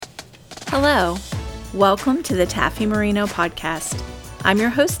Hello, welcome to the Taffy Marino podcast. I'm your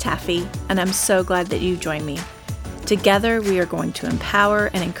host, Taffy, and I'm so glad that you joined me. Together, we are going to empower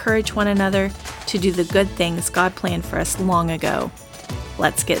and encourage one another to do the good things God planned for us long ago.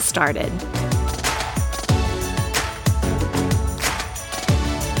 Let's get started.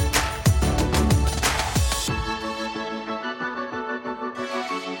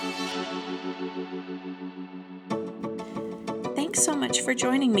 Thanks so much for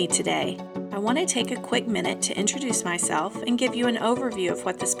joining me today. I want to take a quick minute to introduce myself and give you an overview of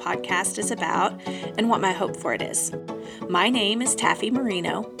what this podcast is about and what my hope for it is. My name is Taffy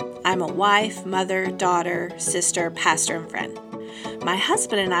Marino. I'm a wife, mother, daughter, sister, pastor, and friend. My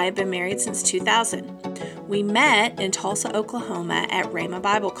husband and I have been married since 2000. We met in Tulsa, Oklahoma at Rhema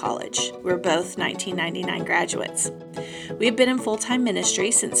Bible College. We're both 1999 graduates. We have been in full-time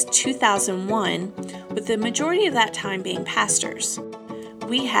ministry since 2001, with the majority of that time being pastors.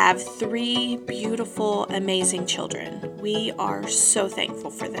 We have 3 beautiful, amazing children. We are so thankful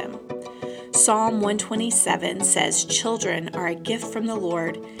for them. Psalm 127 says, "Children are a gift from the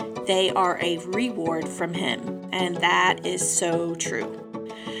Lord. They are a reward from Him." And that is so true.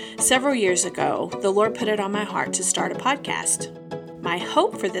 Several years ago, the Lord put it on my heart to start a podcast. My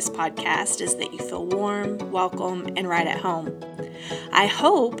hope for this podcast is that you feel warm, welcome, and right at home. I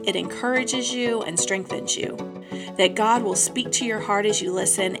hope it encourages you and strengthens you, that God will speak to your heart as you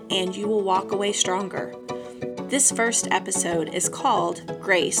listen and you will walk away stronger. This first episode is called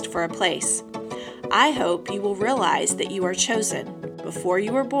Graced for a Place. I hope you will realize that you are chosen. Before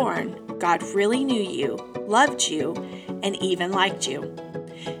you were born, God really knew you, loved you, and even liked you.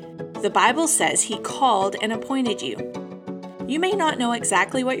 The Bible says He called and appointed you. You may not know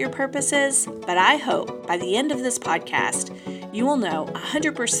exactly what your purpose is, but I hope by the end of this podcast, you will know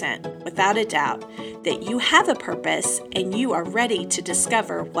 100% without a doubt that you have a purpose and you are ready to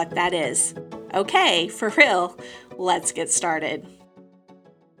discover what that is. Okay, for real, let's get started.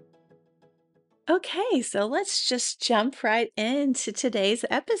 Okay, so let's just jump right into today's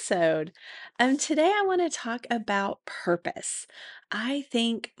episode. Today I want to talk about purpose. I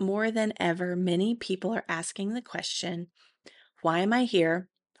think more than ever, many people are asking the question, why am I here?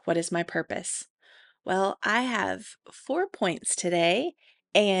 What is my purpose? Well, I have 4 points today,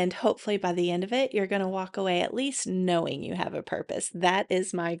 and hopefully by the end of it, you're going to walk away at least knowing you have a purpose. That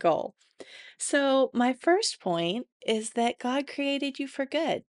is my goal. So, my first point is that God created you for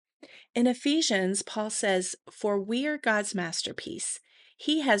good. In Ephesians, Paul says, "For we are God's masterpiece.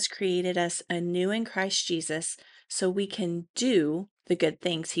 He has created us anew in Christ Jesus so we can do the good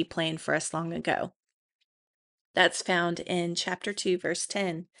things He planned for us long ago." That's found in chapter 2, verse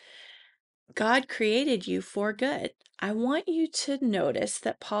 10. God created you for good. I want you to notice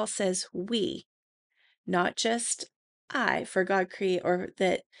that Paul says we, not just I, for God create, or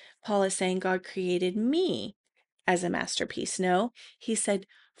that Paul is saying God created me as a masterpiece. No, he said,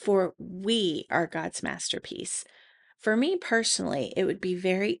 for we are God's masterpiece. For me personally, it would be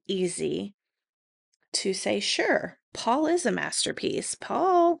very easy to say, sure, Paul is a masterpiece.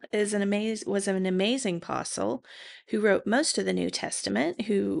 Paul is was an amazing apostle who wrote most of the New Testament,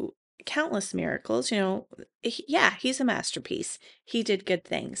 who countless miracles, he's a masterpiece. He did good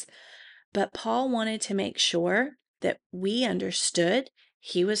things. But Paul wanted to make sure that we understood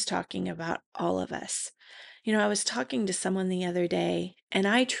he was talking about all of us. I was talking to someone the other day, and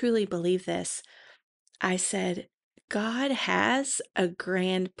I truly believe this. I said, God has a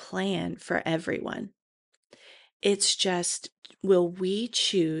grand plan for everyone. It's just, will we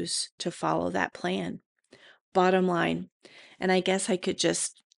choose to follow that plan? Bottom line. And I guess I could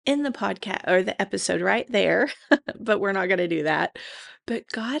just end the podcast or the episode right there, but we're not going to do that. But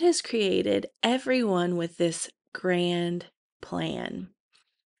God has created everyone with this grand plan.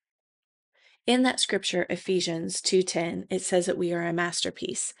 In that scripture, Ephesians 2:10, it says that we are a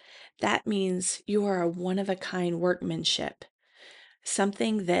masterpiece. That means you are a one-of-a-kind workmanship,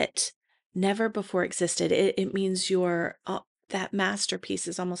 something that never before existed. It means that masterpiece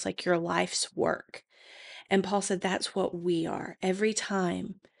is almost like your life's work. And Paul said that's what we are. Every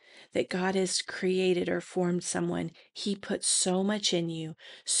time that God has created or formed someone, He puts so much in you,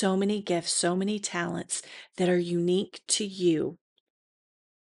 so many gifts, so many talents that are unique to you.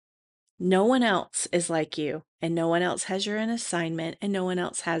 No one else is like you, and no one else has your own assignment, and no one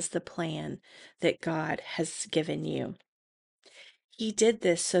else has the plan that God has given you. He did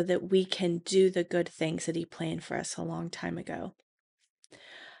this so that we can do the good things that He planned for us a long time ago.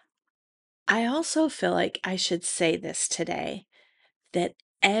 I also feel like I should say this today, that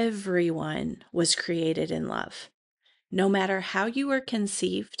everyone was created in love. No matter how you were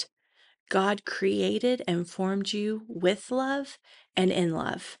conceived, God created and formed you with love and in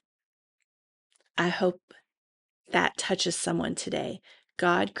love. I hope that touches someone today.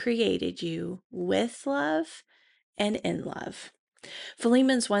 God created you with love and in love.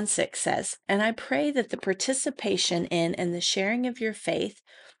 Philemon 1:6 says, "And I pray that the participation in and the sharing of your faith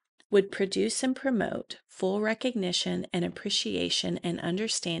would produce and promote full recognition and appreciation and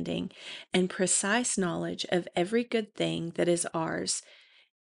understanding and precise knowledge of every good thing that is ours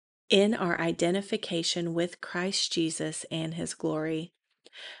in our identification with Christ Jesus and his glory."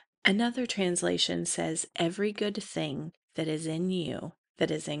 Another translation says, "Every good thing that is in you that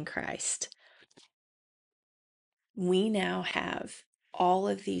is in Christ." We now have all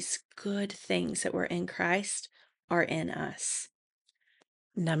of these good things that were in Christ are in us.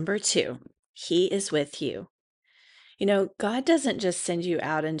 Number two, he is with you. God doesn't just send you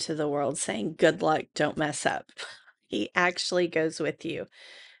out into the world saying, good luck, don't mess up. He actually goes with you.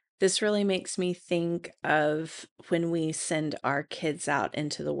 This really makes me think of when we send our kids out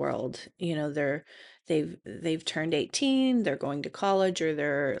into the world. They've turned 18, they're going to college, or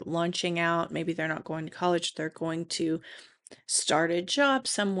they're launching out. Maybe they're not going to college, they're going to start a job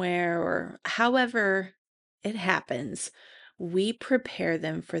somewhere, or however it happens. We prepare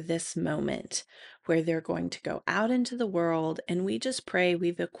them for this moment where they're going to go out into the world, and we just pray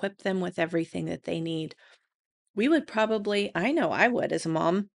we've equipped them with everything that they need. We would probably, I know I would as a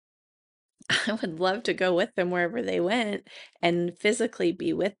mom, I would love to go with them wherever they went and physically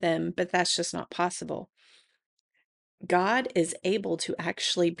be with them, but that's just not possible. God is able to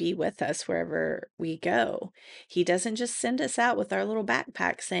actually be with us wherever we go. He doesn't just send us out with our little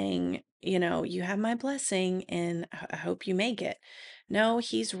backpack saying, you have my blessing and I hope you make it. No,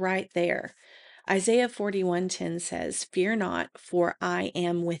 he's right there. Isaiah 41:10 says, "Fear not, for I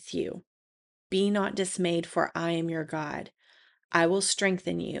am with you. Be not dismayed, for I am your God. I will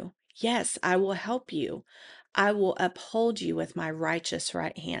strengthen you. Yes, I will help you. I will uphold you with my righteous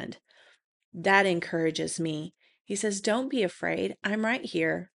right hand." That encourages me. He says, "Don't be afraid. I'm right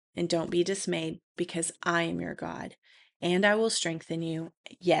here. And don't be dismayed, because I am your God. And I will strengthen you.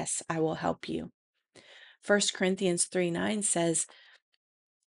 Yes, I will help you." 1 Corinthians 3:9 says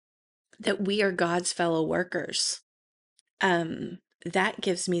that we are God's fellow workers. That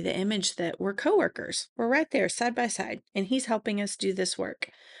gives me the image that we're coworkers. We're right there side by side, and he's helping us do this work.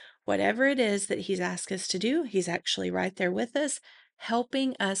 Whatever it is that he's asked us to do, he's actually right there with us,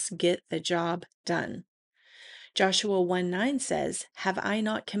 helping us get the job done. Joshua 1:9 says, "Have I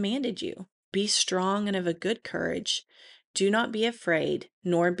not commanded you? Be strong and of a good courage. Do not be afraid,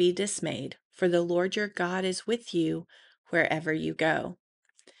 nor be dismayed, for the Lord your God is with you wherever you go."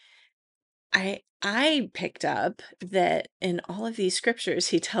 I picked up that in all of these scriptures,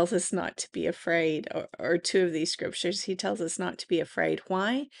 he tells us not to be afraid, or two of these scriptures, he tells us not to be afraid.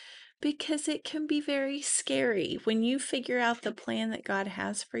 Why? Because it can be very scary. When you figure out the plan that God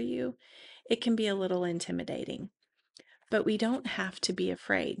has for you, it can be a little intimidating. But we don't have to be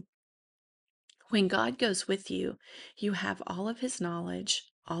afraid. When God goes with you, you have all of his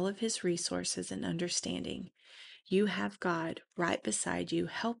knowledge, all of his resources and understanding. You have God right beside you,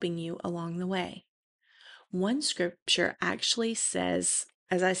 helping you along the way. One scripture actually says,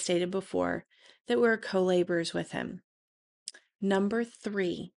 as I stated before, that we're co-laborers with him. Number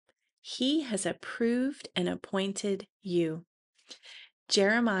 3, he has approved and appointed you.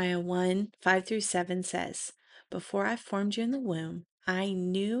 Jeremiah 1:5-7 says, "Before I formed you in the womb, I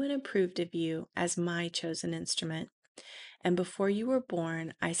knew and approved of you as my chosen instrument. And before you were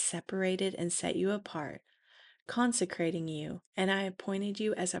born, I separated and set you apart, consecrating you, and I appointed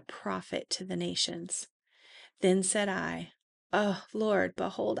you as a prophet to the nations. Then said I, Oh, Lord,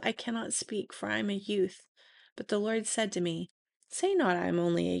 behold, I cannot speak, for I am a youth. But the Lord said to me, Say not, I am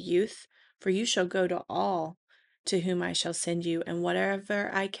only a youth, for you shall go to all to whom I shall send you, and whatever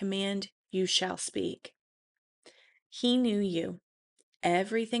I command, you shall speak." He knew you,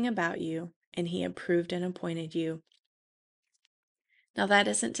 everything about you, and he approved and appointed you. Now, that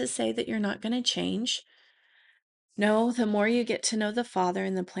isn't to say that you're not going to change. No, the more you get to know the Father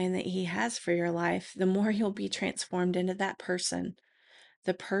and the plan that he has for your life, the more you'll be transformed into that person,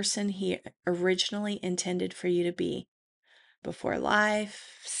 the person he originally intended for you to be, before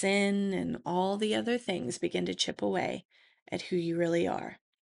life, sin, and all the other things begin to chip away at who you really are.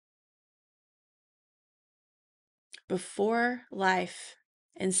 Before life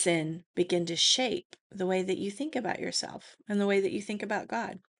and sin begin to shape the way that you think about yourself and the way that you think about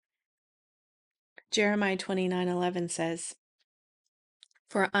God. Jeremiah 29:11 says,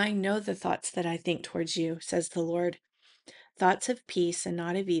 "For I know the thoughts that I think towards you, says the Lord, thoughts of peace and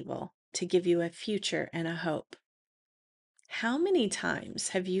not of evil, to give you a future and a hope." How many times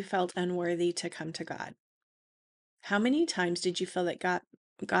have you felt unworthy to come to God? How many times did you feel that God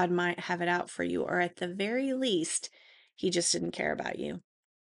God might have it out for you, or at the very least, he just didn't care about you.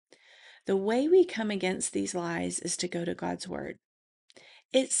 The way we come against these lies is to go to God's word.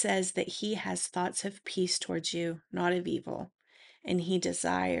 It says that he has thoughts of peace towards you, not of evil, and he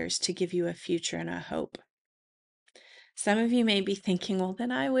desires to give you a future and a hope. Some of you may be thinking, well,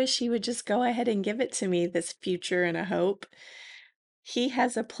 then I wish he would just go ahead and give it to me, this future and a hope. He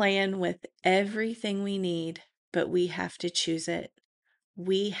has a plan with everything we need, but we have to choose it.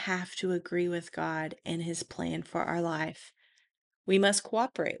 We have to agree with God and his plan for our life. We must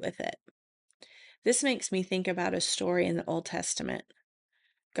cooperate with it. This makes me think about a story in the Old Testament.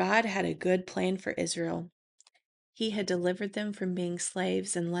 God had a good plan for Israel. He had delivered them from being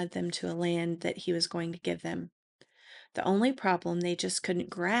slaves and led them to a land that he was going to give them. The only problem, they just couldn't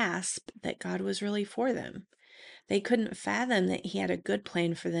grasp that God was really for them. They couldn't fathom that he had a good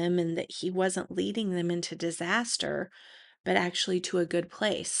plan for them and that he wasn't leading them into disaster, but actually to a good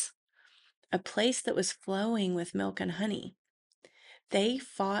place, a place that was flowing with milk and honey. They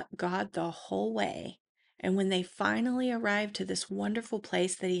fought God the whole way, and when they finally arrived to this wonderful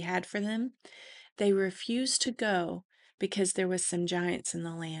place that he had for them, they refused to go because there was some giants in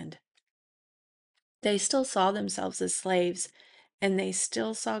the land. They still saw themselves as slaves, and they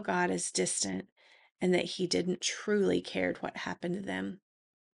still saw God as distant, and that he didn't truly care what happened to them.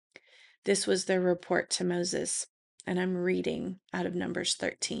 This was their report to Moses, and I'm reading out of Numbers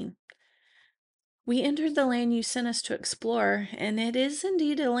 13. We entered the land you sent us to explore, and it is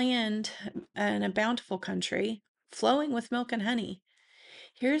indeed a land and a bountiful country, flowing with milk and honey.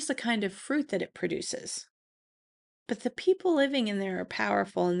 Here's the kind of fruit that it produces. But the people living in there are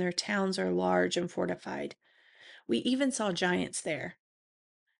powerful, and their towns are large and fortified. We even saw giants there.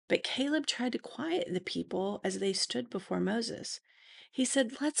 But Caleb tried to quiet the people as they stood before Moses. He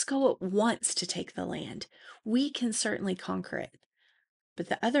said, "Let's go at once to take the land. We can certainly conquer it." But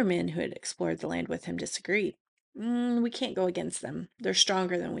the other men who had explored the land with him disagreed. We can't go against them. They're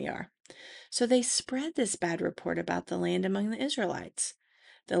stronger than we are." So they spread this bad report about the land among the Israelites.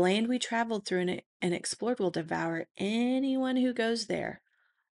 "The land we traveled through and explored will devour anyone who goes there.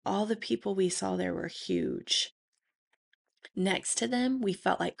 All the people we saw there were huge. Next to them, we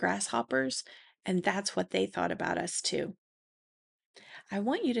felt like grasshoppers, and that's what they thought about us too." I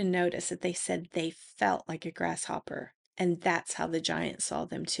want you to notice that they said they felt like a grasshopper, and that's how the giants saw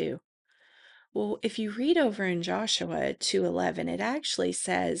them too. Well, if you read over in Joshua 2:11, it actually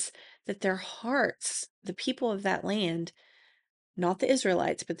says that their hearts, the people of that land, not the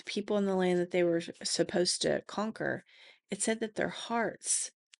Israelites, but the people in the land that they were supposed to conquer, it said that their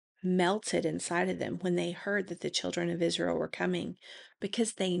hearts melted inside of them when they heard that the children of Israel were coming,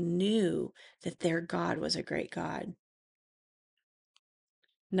 because they knew that their God was a great God.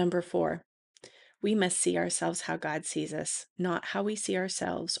 Number 4, we must see ourselves how God sees us, not how we see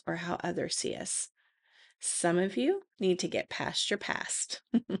ourselves or how others see us. Some of you need to get past your past.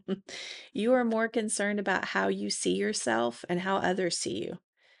 You are more concerned about how you see yourself and how others see you.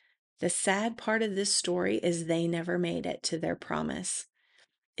 The sad part of this story is they never made it to their promise.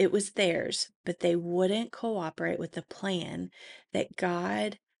 It was theirs, but they wouldn't cooperate with the plan that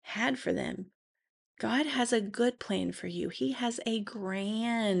God had for them. God has a good plan for you. He has a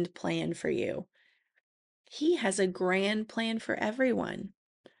grand plan for you. He has a grand plan for everyone.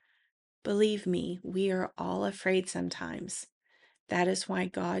 Believe me, we are all afraid sometimes. That is why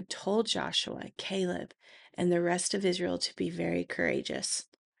God told Joshua, Caleb, and the rest of Israel to be very courageous.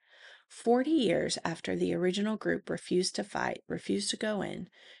 40 years after the original group refused to fight, refused to go in,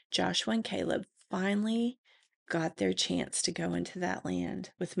 Joshua and Caleb finally got their chance to go into that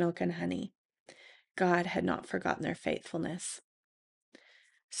land with milk and honey. God had not forgotten their faithfulness.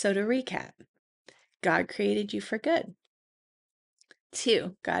 So to recap, God created you for good.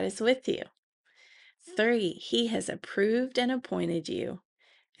 2, God is with you. 3, he has approved and appointed you.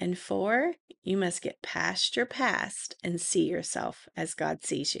 And 4, you must get past your past and see yourself as God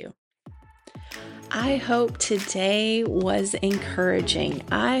sees you. I hope today was encouraging.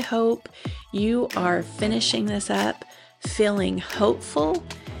 I hope you are finishing this up feeling hopeful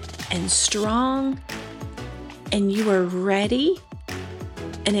and strong, and you are ready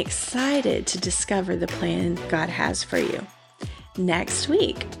and excited to discover the plan God has for you. Next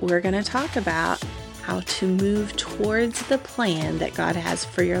week, we're going to talk about how to move towards the plan that God has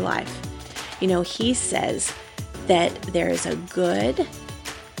for your life. You know, he says that there is a good,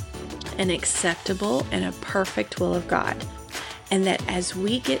 an acceptable, and a perfect will of God. And that as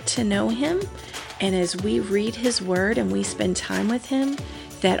we get to know him and as we read his word and we spend time with him,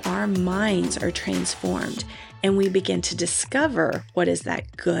 that our minds are transformed and we begin to discover what is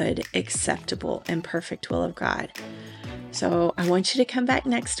that good, acceptable, and perfect will of God. So I want you to come back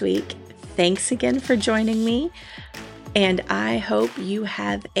next week. Thanks again for joining me, and I hope you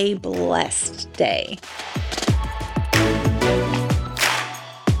have a blessed day.